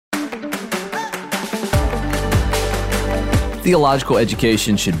Theological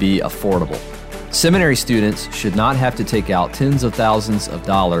education should be affordable. Seminary students should not have to take out tens of thousands of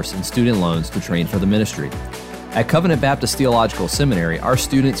dollars in student loans to train for the ministry. At Covenant Baptist Theological Seminary, our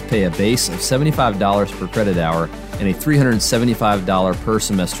students pay a base of $75 per credit hour and a $375 per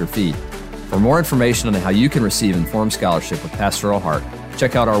semester fee. For more information on how you can receive informed scholarship with pastoral heart,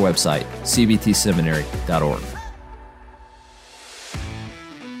 check out our website, cbtseminary.org.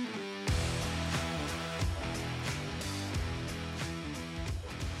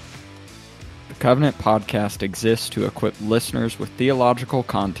 The Covenant Podcast exists to equip listeners with theological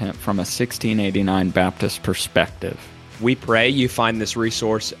content from a 1689 Baptist perspective. We pray you find this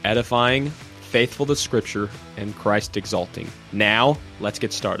resource edifying, faithful to Scripture, and Christ exalting. Now, let's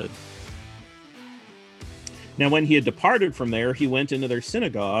get started. Now when he had departed from there, he went into their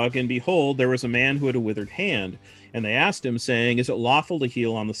synagogue, and behold, there was a man who had a withered hand. And they asked him, saying, Is it lawful to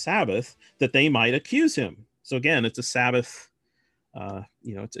heal on the Sabbath, that they might accuse him? So again, it's a Sabbath,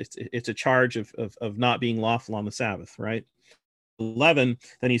 it's a charge of not being lawful on the Sabbath, right? 11,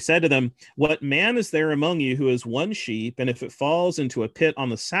 then he said to them, What man is there among you who has one sheep, and if it falls into a pit on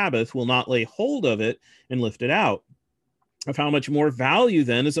the Sabbath, will not lay hold of it and lift it out? Of how much more value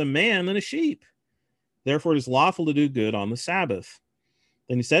then is a man than a sheep? Therefore it is lawful to do good on the Sabbath.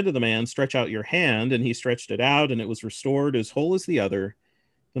 Then he said to the man, Stretch out your hand, and he stretched it out, and it was restored as whole as the other.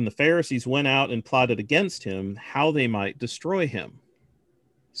 Then the Pharisees went out and plotted against him, how they might destroy him.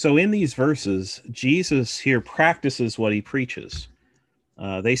 So in these verses, Jesus here practices what he preaches.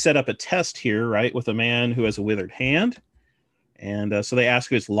 They set up a test here, right, with a man who has a withered hand. And so they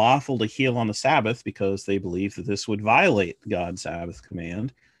ask if it's lawful to heal on the Sabbath because they believe that this would violate God's Sabbath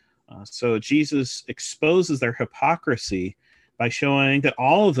command. So Jesus exposes their hypocrisy by showing that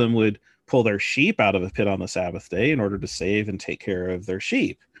all of them would pull their sheep out of a pit on the Sabbath day in order to save and take care of their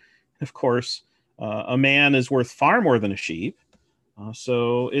sheep. Of course, a man is worth far more than a sheep,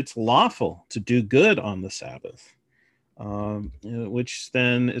 so it's lawful to do good on the Sabbath, which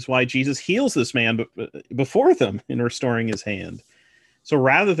then is why Jesus heals this man before them in restoring his hand. So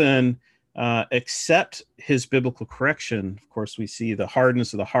rather than accept his biblical correction, of course, we see the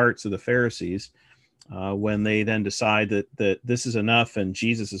hardness of the hearts of the Pharisees when they then decide that this is enough and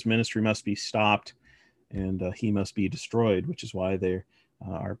Jesus' ministry must be stopped and he must be destroyed, which is why they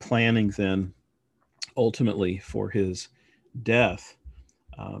are planning then ultimately for his death.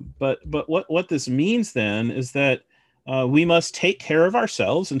 But what this means then is that we must take care of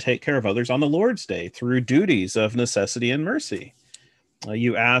ourselves and take care of others on the Lord's Day through duties of necessity and mercy.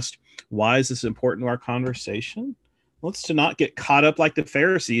 You asked, why is this important to our conversation? Well, it's to not get caught up like the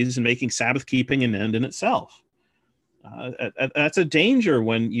Pharisees in making Sabbath keeping an end in itself. That's a danger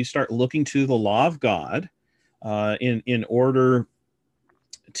when you start looking to the law of God in order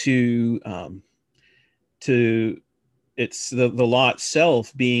to it's the law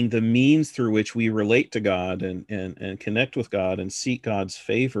itself being the means through which we relate to God and connect with God and seek God's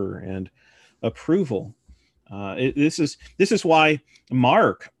favor and approval. This is why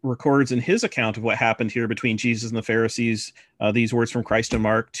Mark records in his account of what happened here between Jesus and the Pharisees these words from Christ in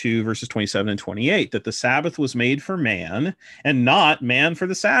Mark 2, verses 27 and 28, that the Sabbath was made for man and not man for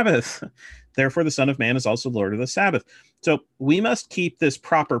the Sabbath. Therefore, the Son of Man is also Lord of the Sabbath. So we must keep this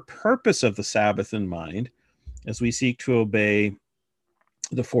proper purpose of the Sabbath in mind as we seek to obey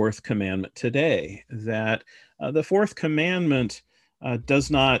the fourth commandment today, that the fourth commandment does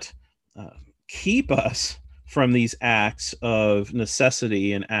not keep us from these acts of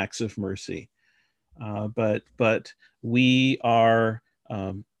necessity and acts of mercy. But we are,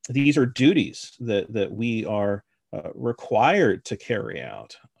 these are duties that we are required to carry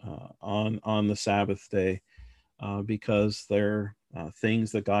out on the Sabbath day because they're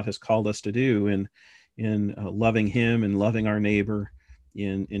things that God has called us to do in loving him and loving our neighbor,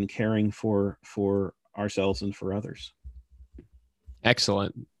 in caring for ourselves and for others.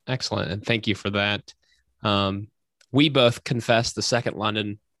 Excellent. And thank you for that. We both confess the Second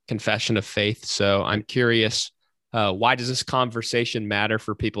London Confession of Faith. So I'm curious, why does this conversation matter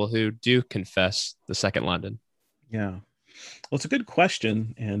for people who do confess the Second London? Yeah. Well, it's a good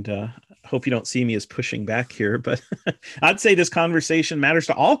question, and I hope you don't see me as pushing back here, but I'd say this conversation matters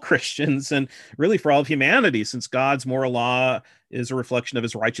to all Christians and really for all of humanity, since God's moral law is a reflection of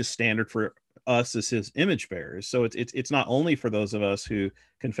his righteous standard for us as his image bearers. So it's not only for those of us who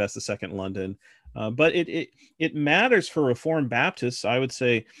confess the Second London, but it matters for Reformed Baptists, I would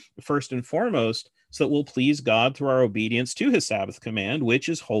say, first and foremost, so that we'll please God through our obedience to his Sabbath command, which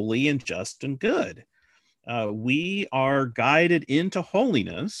is holy and just and good. We are guided into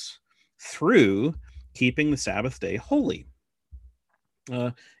holiness through keeping the Sabbath day holy.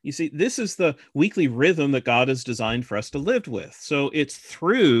 You see, this is the weekly rhythm that God has designed for us to live with. So it's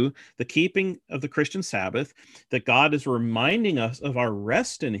through the keeping of the Christian Sabbath that God is reminding us of our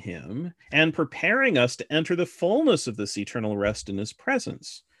rest in Him and preparing us to enter the fullness of this eternal rest in His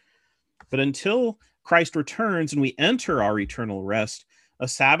presence. But until Christ returns and we enter our eternal rest, a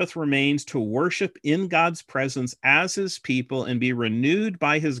Sabbath remains to worship in God's presence as His people and be renewed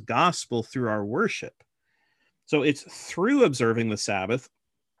by His gospel through our worship. So it's through observing the Sabbath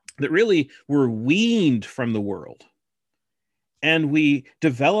that really we're weaned from the world. And we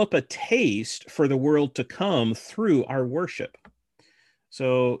develop a taste for the world to come through our worship.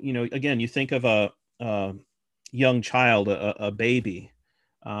 So, again, you think of a young child, a baby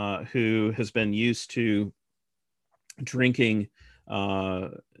who has been used to drinking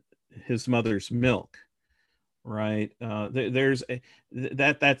his mother's milk, right? That's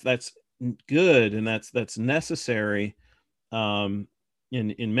good, and that's necessary in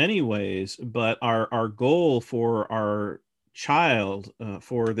many ways, but our goal for our child,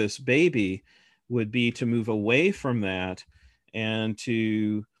 for this baby, would be to move away from that and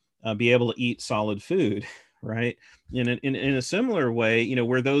to be able to eat solid food, right? In a similar way,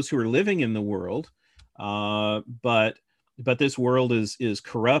 we're those who are living in the world, but this world is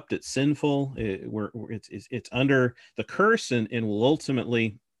corrupt, it's sinful, it's under the curse, and will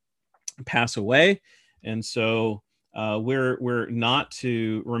ultimately pass away. And so we're not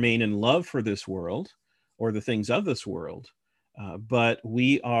to remain in love for this world or the things of this world, but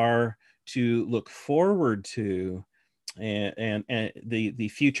we are to look forward to and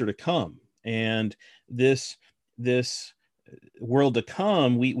the future to come. And this world to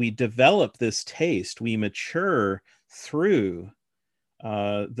come, we develop this taste, we mature through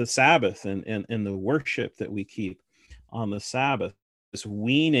the Sabbath and the worship that we keep on the Sabbath, this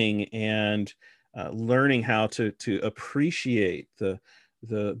weaning and learning how to appreciate the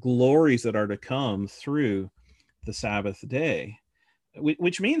glories that are to come through the Sabbath day,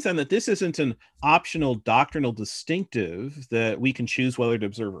 which means then that this isn't an optional doctrinal distinctive that we can choose whether to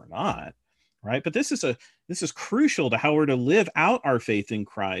observe or not, right? But this is crucial to how we're to live out our faith in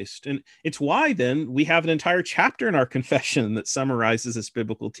Christ. And it's why then we have an entire chapter in our confession that summarizes this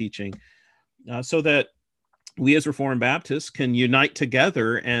biblical teaching, so that we as Reformed Baptists can unite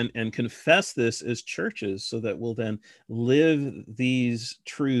together and confess this as churches, so that we'll then live these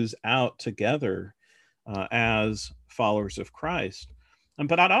truths out together as followers of Christ.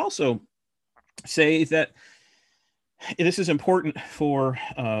 But I'd also say that this is important for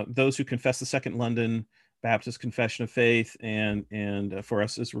those who confess the Second London Baptist Confession of Faith and for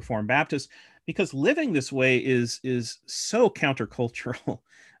us as Reformed Baptists, because living this way is so countercultural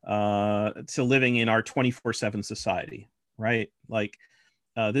to living in our 24/7 society, right? Like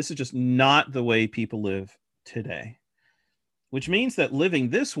this is just not the way people live today, which means that living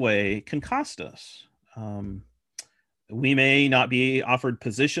this way can cost us. We may not be offered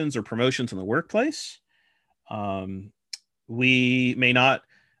positions or promotions in the workplace. We may not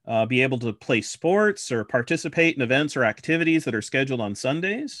be able to play sports or participate in events or activities that are scheduled on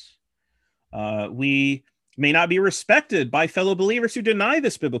Sundays. We may not be respected by fellow believers who deny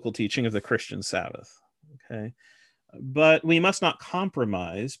this biblical teaching of the Christian Sabbath. Okay. But we must not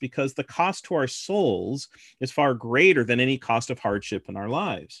compromise, because the cost to our souls is far greater than any cost of hardship in our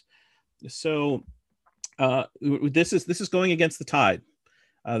lives. So this is going against the tide.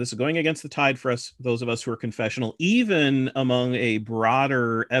 This is going against the tide for us, those of us who are confessional, even among a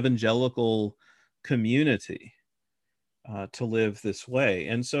broader evangelical community, to live this way.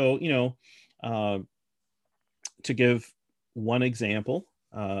 And so, to give one example,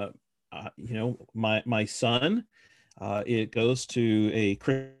 my son, it goes to a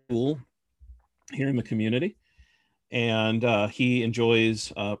Christian school here in the community, and he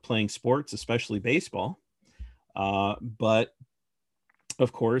enjoys playing sports, especially baseball. But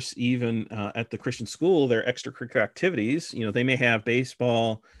of course, even at the Christian school, their extracurricular activities, they may have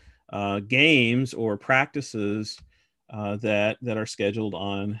baseball games or practices that are scheduled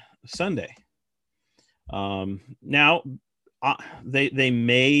on Sunday. Now, they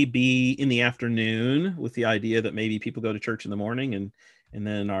may be in the afternoon, with the idea that maybe people go to church in the morning and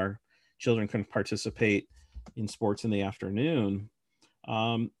then our children can participate in sports in the afternoon.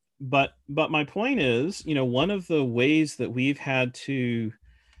 But my point is, one of the ways that we've had to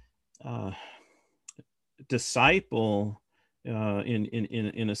disciple,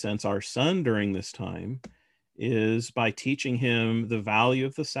 in a sense, our son during this time is by teaching him the value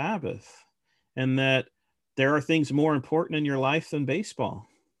of the Sabbath, and that there are things more important in your life than baseball.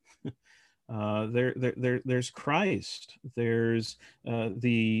 There's Christ. There's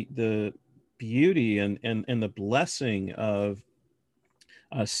the beauty and the blessing of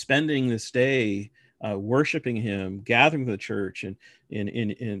spending this day worshiping him, gathering with the church, and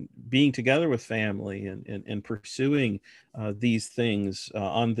in being together with family, and pursuing these things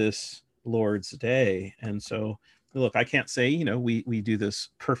on this Lord's Day. And so, look, I can't say, we do this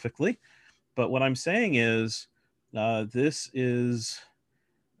perfectly, but what I'm saying is this is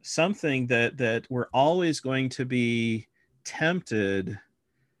something that we're always going to be tempted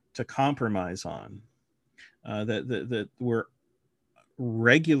to compromise on, that we're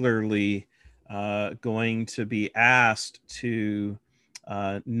regularly going to be asked to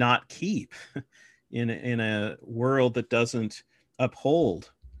not keep in a world that doesn't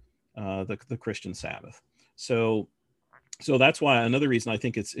uphold the Christian Sabbath. So that's why, another reason I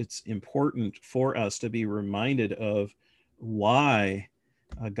think it's important for us to be reminded of why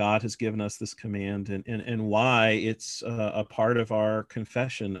God has given us this command, and why it's a part of our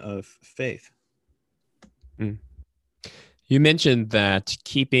confession of faith. Mm. You mentioned that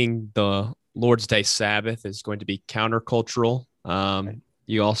keeping the Lord's Day Sabbath is going to be countercultural. Right.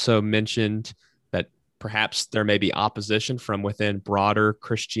 You also mentioned that perhaps there may be opposition from within broader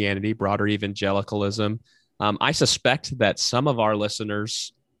Christianity, broader evangelicalism. I suspect that some of our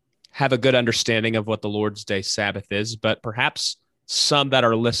listeners have a good understanding of what the Lord's Day Sabbath is, but perhaps some that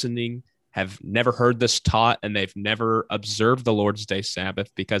are listening have never heard this taught, and they've never observed the Lord's Day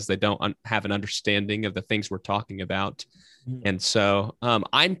Sabbath because they don't have an understanding of the things we're talking about. Mm. And so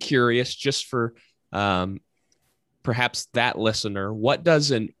I'm curious, just for perhaps that listener, what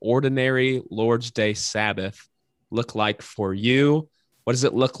does an ordinary Lord's Day Sabbath look like for you? What does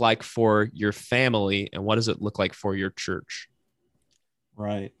it look like for your family? And what does it look like for your church?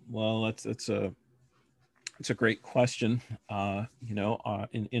 Right. Well, it's a great question.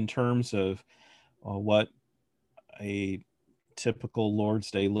 In terms of what a typical Lord's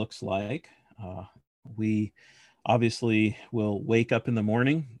Day looks like, we obviously will wake up in the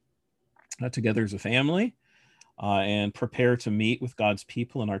morning together as a family and prepare to meet with God's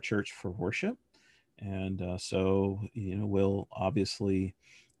people in our church for worship. And so we'll obviously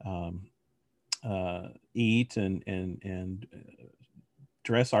eat and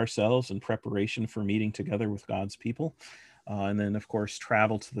dress ourselves in preparation for meeting together with God's people, and then of course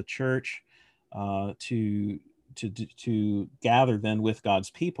travel to the church to gather then with God's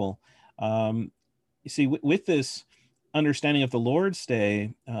people. You see, with this understanding of the Lord's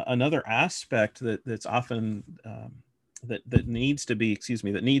Day, another aspect that's often that needs to be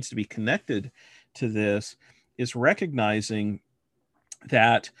connected to this is recognizing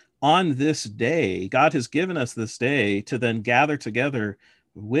that on this day, God has given us this day to then gather together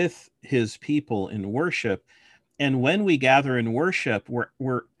with his people in worship. And when we gather in worship,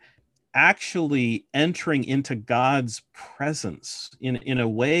 we're actually entering into God's presence in a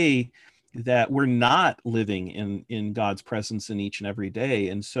way that we're not living in God's presence in each and every day.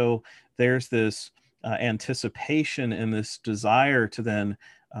 And so there's this anticipation and this desire to then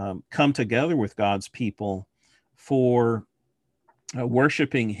come together with God's people for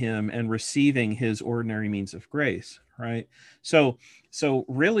worshiping him and receiving his ordinary means of grace, right? So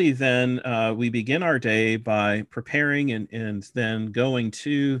really then we begin our day by preparing and then going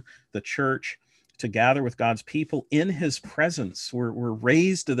to the church to gather with God's people in his presence. We're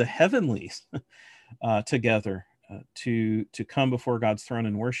raised to the heavenlies together to come before God's throne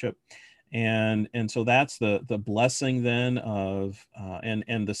and worship. And so that's the blessing then of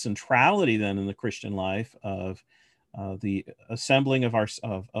and the centrality then in the Christian life of the assembling of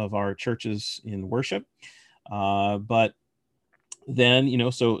our churches in worship. But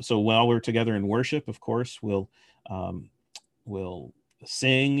then, so while we're together in worship, of course, we'll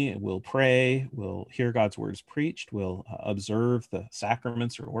sing, we'll pray, we'll hear God's words preached, we'll observe the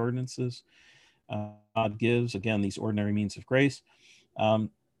sacraments or ordinances God gives, again, these ordinary means of grace.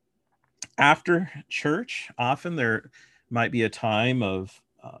 After church, often there might be a time of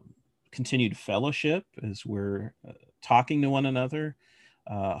continued fellowship as we're talking to one another,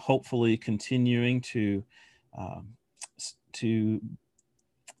 hopefully continuing to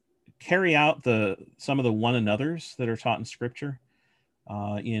carry out some of the one another's that are taught in Scripture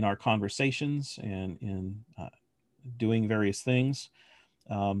in our conversations and in doing various things.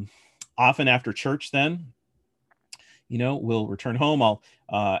 Often after church, then, we'll return home. I'll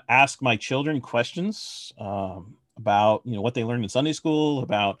ask my children questions about what they learned in Sunday school,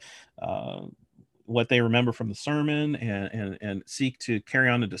 about what they remember from the sermon, and seek to carry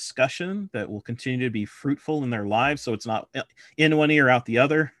on a discussion that will continue to be fruitful in their lives. So it's not in one ear out the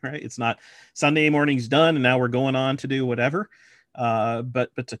other, right? It's not Sunday morning's done and now we're going on to do whatever,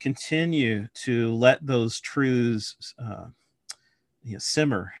 but to continue to let those truths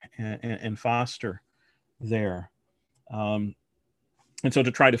simmer and foster there. And so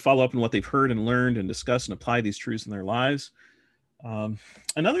to try to follow up on what they've heard and learned and discuss and apply these truths in their lives.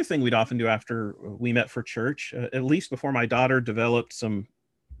 Another thing we'd often do after we met for church, at least before my daughter developed some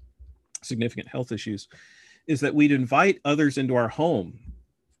significant health issues, is that we'd invite others into our home,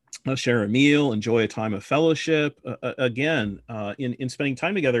 share a meal, enjoy a time of fellowship. In spending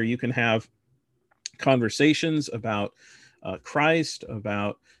time together, you can have conversations about Christ,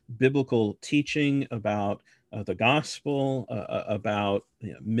 about biblical teaching, about the gospel, about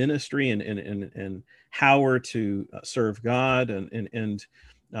ministry and how we're to serve God, and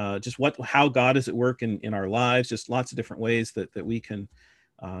just how God is at work in our lives. Just lots of different ways that we can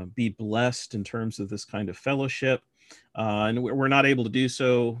be blessed in terms of this kind of fellowship. And we're not able to do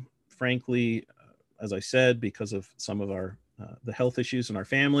so, frankly, as I said, because of some of our the health issues in our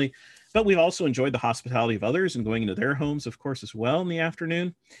family. But we've also enjoyed the hospitality of others and going into their homes, of course, as well in the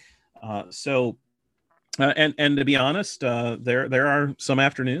afternoon. And to be honest, there are some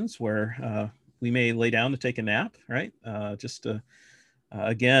afternoons where we may lay down to take a nap, right? Just to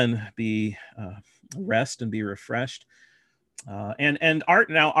again be rest and be refreshed. And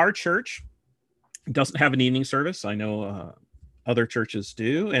our church doesn't have an evening service. I know other churches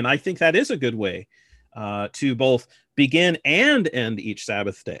do, and I think that is a good way to both begin and end each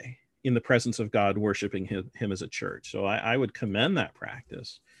Sabbath day in the presence of God, worshiping him as a church. So I would commend that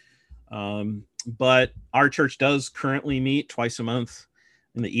practice. But our church does currently meet twice a month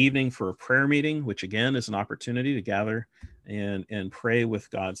in the evening for a prayer meeting, which again is an opportunity to gather and pray with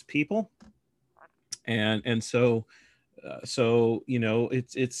God's people. And so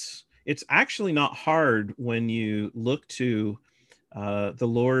it's actually not hard when you look to the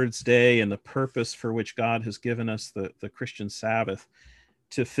Lord's Day and the purpose for which God has given us the Christian Sabbath,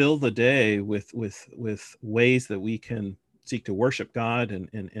 to fill the day with ways that we can seek to worship God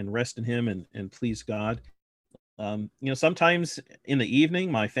and rest in him and please God. Sometimes in the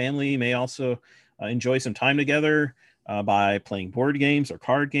evening, my family may also enjoy some time together by playing board games or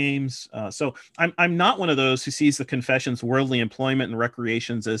card games. So I'm not one of those who sees the confession's worldly employment and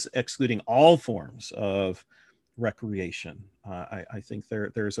recreations as excluding all forms of recreation. I think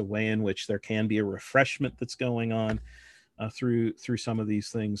there's a way in which there can be a refreshment that's going on through some of these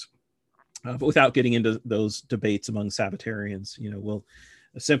things. But without getting into those debates among Sabbatarians, we'll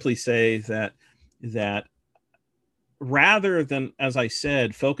simply say that rather than, as I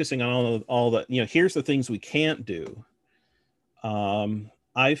said, focusing on all the, here's the things we can't do,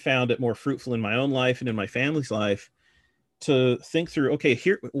 I found it more fruitful in my own life and in my family's life to think through, okay,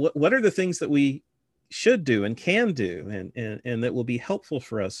 here, what are the things that we should do and can do and that will be helpful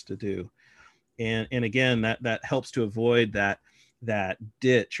for us to do. And again, that helps to avoid that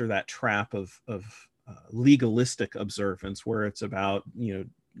ditch or that trap of legalistic observance where it's about,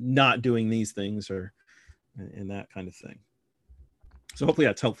 not doing these things or and that kind of thing. So hopefully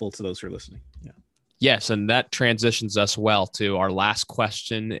that's helpful to those who are listening. Yeah. Yes, and that transitions us well to our last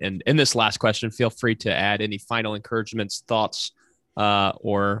question. And in this last question, feel free to add any final encouragements, thoughts,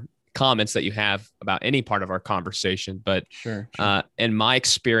 or comments that you have about any part of our conversation. But sure. In my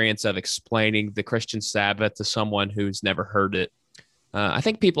experience of explaining the Christian Sabbath to someone who's never heard it, I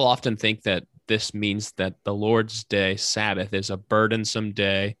think people often think that this means that the Lord's Day Sabbath is a burdensome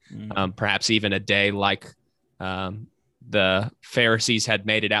day, perhaps even a day like the Pharisees had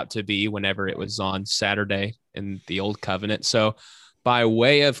made it out to be whenever it was on Saturday in the Old Covenant. So by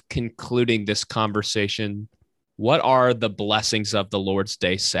way of concluding this conversation, what are the blessings of the Lord's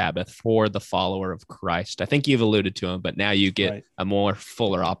Day Sabbath for the follower of Christ? I think you've alluded to them, but now you get a more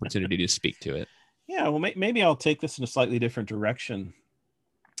fuller opportunity to speak to it. Yeah, well, maybe I'll take this in a slightly different direction,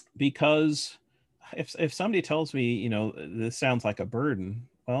 because if somebody tells me, this sounds like a burden,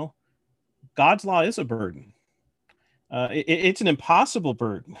 well, God's law is a burden. It's an impossible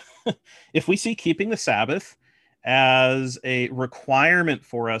burden. If we see keeping the Sabbath as a requirement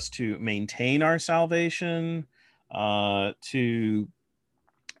for us to maintain our salvation, to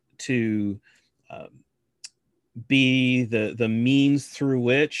be the means through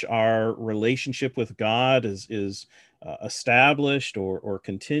which our relationship with God is established or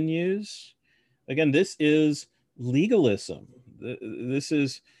continues, again, this is legalism. This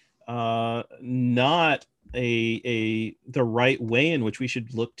is not the right way in which we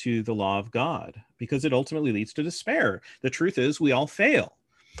should look to the law of God, because it ultimately leads to despair. The truth is, we all fail.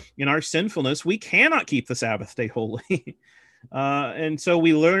 In our sinfulness, we cannot keep the Sabbath day holy. And so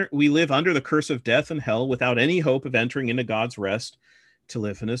we live under the curse of death and hell without any hope of entering into God's rest to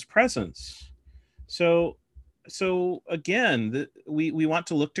live in his presence. So again, we want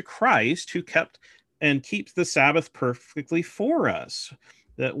to look to Christ, who kept and keeps the Sabbath perfectly for us.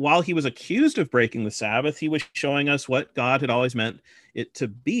 that while he was accused of breaking the Sabbath, he was showing us what God had always meant it to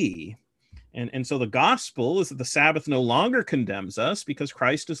be. And so the gospel is that the Sabbath no longer condemns us because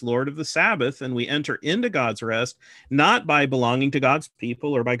Christ is Lord of the Sabbath, and we enter into God's rest, not by belonging to God's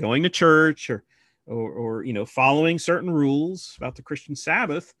people or by going to church or following certain rules about the Christian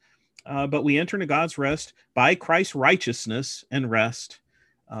Sabbath, but we enter into God's rest by Christ's righteousness and rest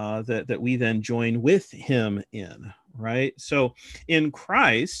that we then join with him in, right? So in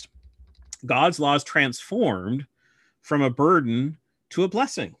Christ, God's law is transformed from a burden to a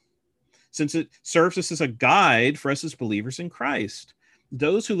blessing, since it serves us as a guide for us as believers in Christ.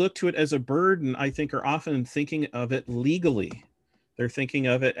 Those who look to it as a burden, I think, are often thinking of it legally. They're thinking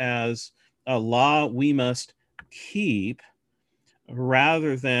of it as a law we must keep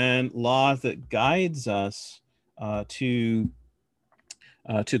rather than law that guides us to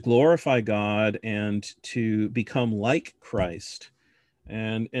glorify God and to become like Christ.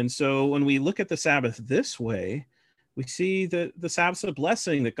 And so when we look at the Sabbath this way, we see that the Sabbath's a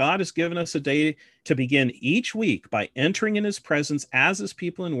blessing, that God has given us a day to begin each week by entering in his presence as his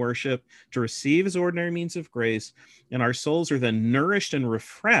people in worship, to receive his ordinary means of grace, and our souls are then nourished and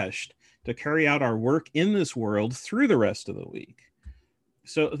refreshed to carry out our work in this world through the rest of the week.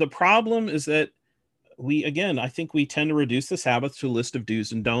 So the problem is that I think we tend to reduce the Sabbath to a list of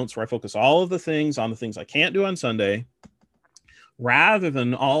do's and don'ts, where I focus all of the things on the things I can't do on Sunday, rather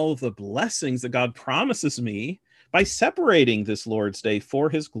than all of the blessings that God promises me by separating this Lord's Day for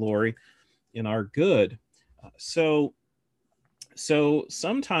his glory in our good. So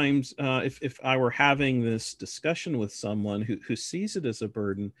sometimes if I were having this discussion with someone who sees it as a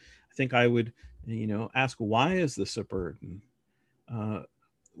burden, I think I would, ask, why is this a burden?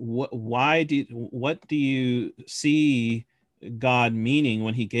 What do you see God meaning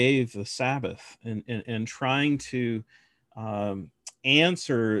when he gave the Sabbath, and trying to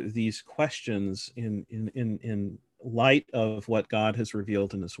answer these questions in light of what God has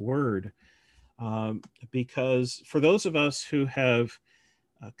revealed in his word. Because for those of us who have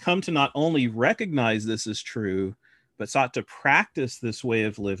come to not only recognize this is true, but sought to practice this way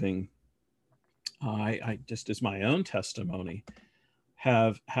of living, I just as my own testimony,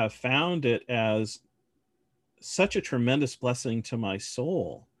 have found it as such a tremendous blessing to my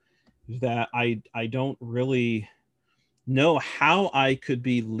soul that I don't really know how I could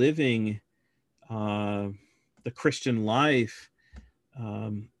be living the Christian life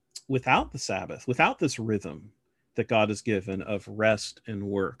without the Sabbath, without this rhythm that God has given of rest and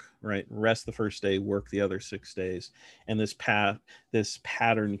work, right? Rest the first day, work the other 6 days, and this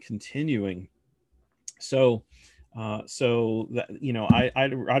pattern continuing. So that,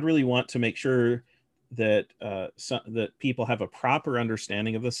 I'd really want to make sure that that people have a proper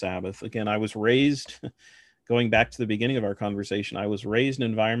understanding of the Sabbath. Again, I was raised, going back to the beginning of our conversation, I was raised in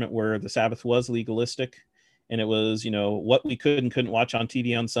an environment where the Sabbath was legalistic, and it was, what we could and couldn't watch on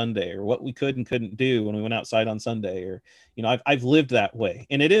TV on Sunday, or what we could and couldn't do when we went outside on Sunday, or, I've lived that way,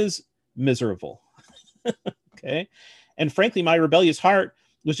 and it is miserable. Okay. And frankly, my rebellious heart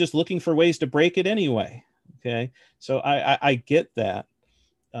was just looking for ways to break it anyway. Okay. So I get that.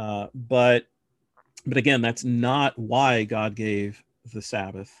 But again, that's not why God gave the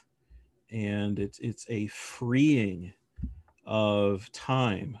Sabbath. And it's a freeing of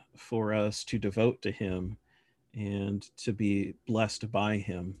time for us to devote to him and to be blessed by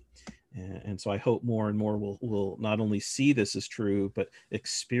him. And so I hope more and more will not only see this as true, but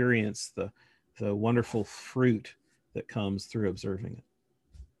experience the wonderful fruit that comes through observing it.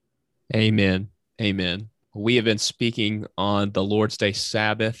 Amen. Amen. We have been speaking on the Lord's Day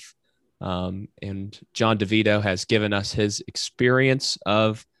Sabbath, and John DeVito has given us his experience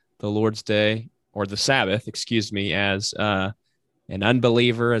of the Lord's Day, or the Sabbath, as an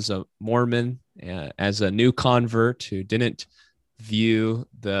unbeliever, as a Mormon, as a new convert who didn't view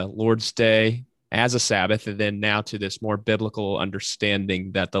the Lord's Day as a Sabbath, and then now to this more biblical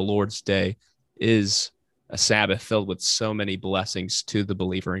understanding that the Lord's Day is a Sabbath filled with so many blessings to the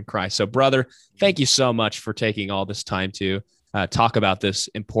believer in Christ. So, brother, thank you so much for taking all this time to talk about this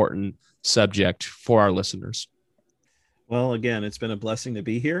important subject for our listeners. Well, again, it's been a blessing to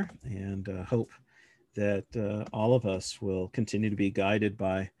be here, and hope that all of us will continue to be guided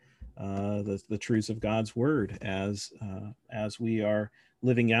by the truths of God's word as we are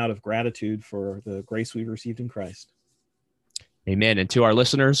living out of gratitude for the grace we've received in Christ. Amen. And to our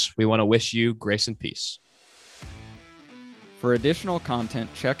listeners, we want to wish you grace and peace. For additional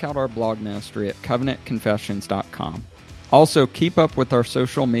content, check out our blog ministry at covenantconfessions.com. Also, keep up with our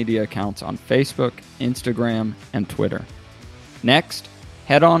social media accounts on Facebook, Instagram, and Twitter. Next,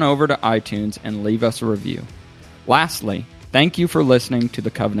 head on over to iTunes and leave us a review. Lastly, Thank you for listening to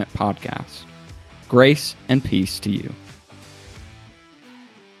the Covenant Podcast. Grace and peace to you.